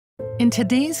In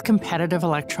today's competitive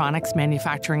electronics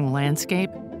manufacturing landscape,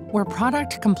 where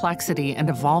product complexity and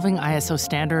evolving ISO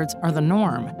standards are the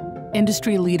norm,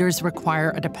 industry leaders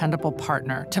require a dependable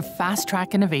partner to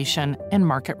fast-track innovation and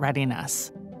market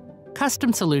readiness.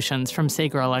 Custom solutions from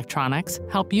Sager Electronics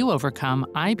help you overcome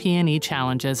IP&E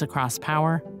challenges across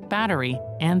power, battery,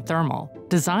 and thermal,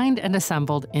 designed and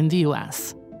assembled in the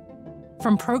U.S.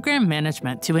 From program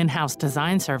management to in-house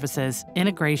design services,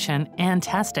 integration, and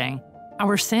testing,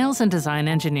 our sales and design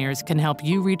engineers can help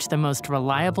you reach the most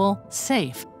reliable,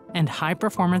 safe, and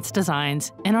high-performance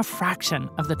designs in a fraction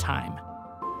of the time.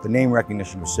 The name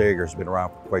recognition of Sager has been around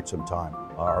for quite some time.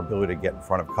 Our ability to get in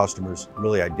front of customers,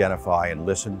 really identify and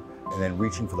listen, and then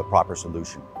reaching for the proper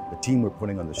solution. The team we're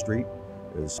putting on the street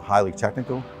is highly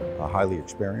technical, highly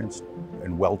experienced,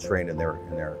 and well-trained in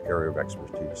their area of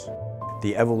expertise.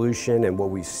 The evolution and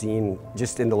what we've seen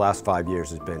just in the last 5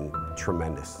 years has been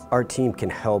tremendous. Our team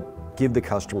can help give the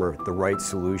customer the right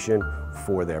solution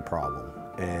for their problem.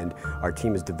 And our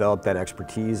team has developed that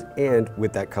expertise, and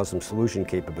with that custom solution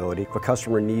capability, if a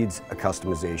customer needs a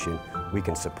customization, we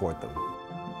can support them.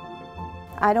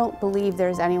 I don't believe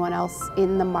there's anyone else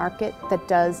in the market that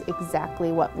does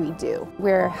exactly what we do.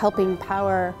 We're helping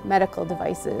power medical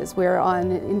devices, we're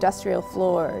on industrial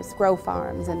floors, grow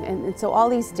farms, and so all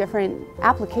these different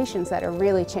applications that are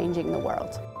really changing the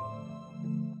world.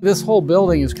 This whole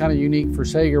building is kind of unique for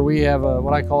Sager. We have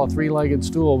what I call a three-legged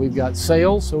stool. We've got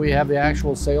sales, so we have the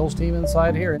actual sales team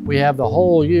inside here. We have the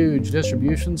whole huge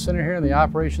distribution center here, and the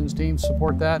operations team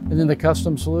support that. And then the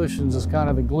custom solutions is kind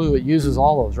of the glue. It uses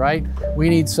all those, right? We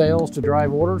need sales to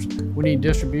drive orders. We need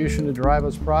distribution to drive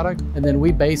us product. And then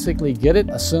we basically get it,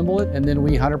 assemble it, and then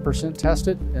we 100% test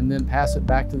it, and then pass it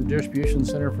back to the distribution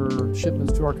center for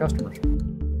shipments to our customers.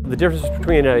 The difference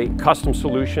between a custom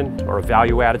solution or a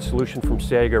value-added solution from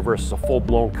Sager versus a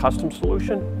full-blown custom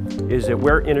solution is that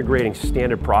we're integrating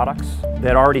standard products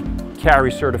that already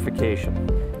carry certification.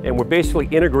 And we're basically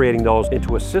integrating those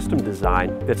into a system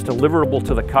design that's deliverable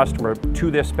to the customer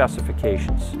to their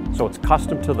specifications. So it's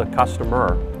custom to the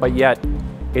customer, but yet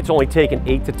it's only taken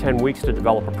 8 to 10 weeks to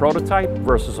develop a prototype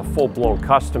versus a full-blown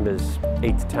custom is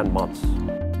 8 to 10 months.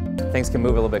 Things can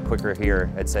move a little bit quicker here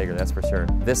at Sager, that's for sure.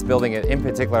 This building in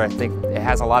particular, I think it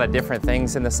has a lot of different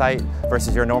things in the site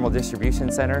versus your normal distribution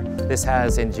center. This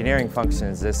has engineering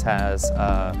functions, this has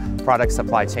product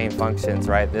supply chain functions,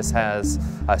 right? This has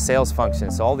sales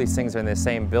functions, so all these things are in the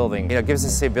same building. It gives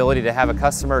us the ability to have a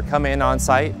customer come in on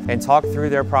site and talk through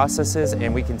their processes,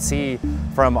 and we can see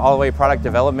from all the way product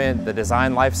development, the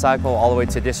design life cycle, all the way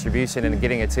to distribution and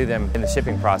getting it to them in the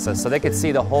shipping process. So they could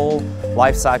see the whole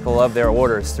life cycle of their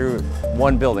orders through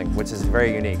one building, which is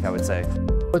very unique, I would say.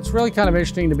 It's really kind of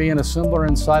interesting to be an assembler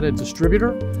inside a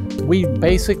distributor. We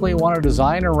basically want to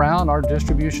design around our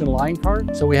distribution line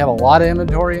card. So we have a lot of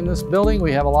inventory in this building.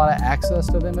 We have a lot of access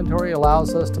to the inventory. It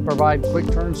allows us to provide quick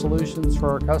turn solutions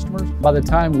for our customers. By the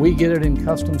time we get it in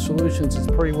custom solutions, it's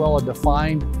pretty well a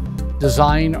defined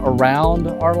design around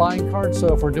our line card.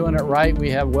 So if we're doing it right, we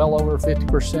have well over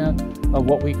 50% of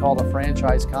what we call the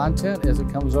franchise content as it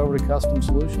comes over to custom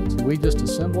solutions. We just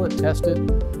assemble it, test it,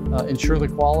 ensure the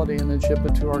quality, and then ship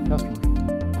it to our customers.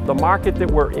 The market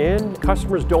that we're in,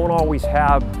 customers don't always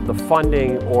have the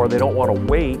funding, or they don't want to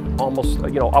wait almost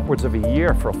upwards of a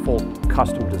year for a full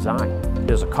custom design.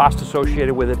 There's a cost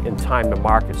associated with it and time to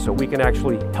market, so we can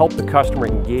actually help the customer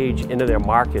engage into their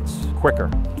markets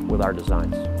quicker with our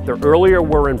designs. The earlier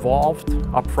we're involved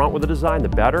up front with the design, the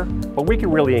better, but we can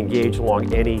really engage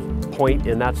along any point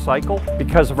in that cycle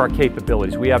because of our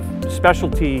capabilities. We have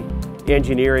specialty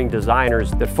engineering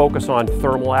designers that focus on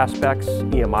thermal aspects,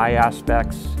 EMI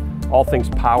aspects, all things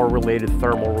power related,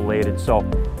 thermal related. So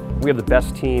we have the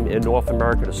best team in North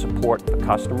America to support the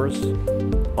customers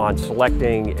on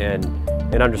selecting and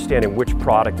understanding which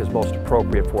product is most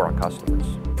appropriate for our customers.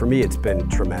 For me, it's been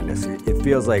tremendous. It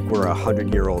feels like we're a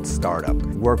 100-year-old startup.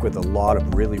 We work with a lot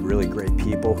of really, really great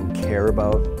people who care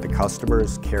about the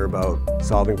customers, care about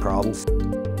solving problems.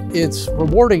 It's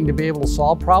rewarding to be able to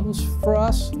solve problems for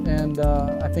us, and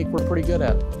I think we're pretty good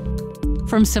at it.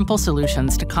 From simple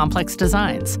solutions to complex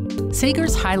designs,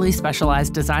 Sager's highly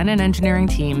specialized design and engineering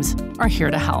teams are here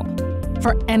to help.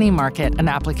 For any market and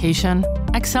application,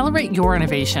 accelerate your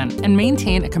innovation and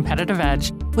maintain a competitive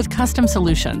edge with custom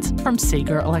solutions from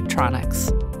Sager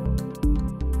Electronics.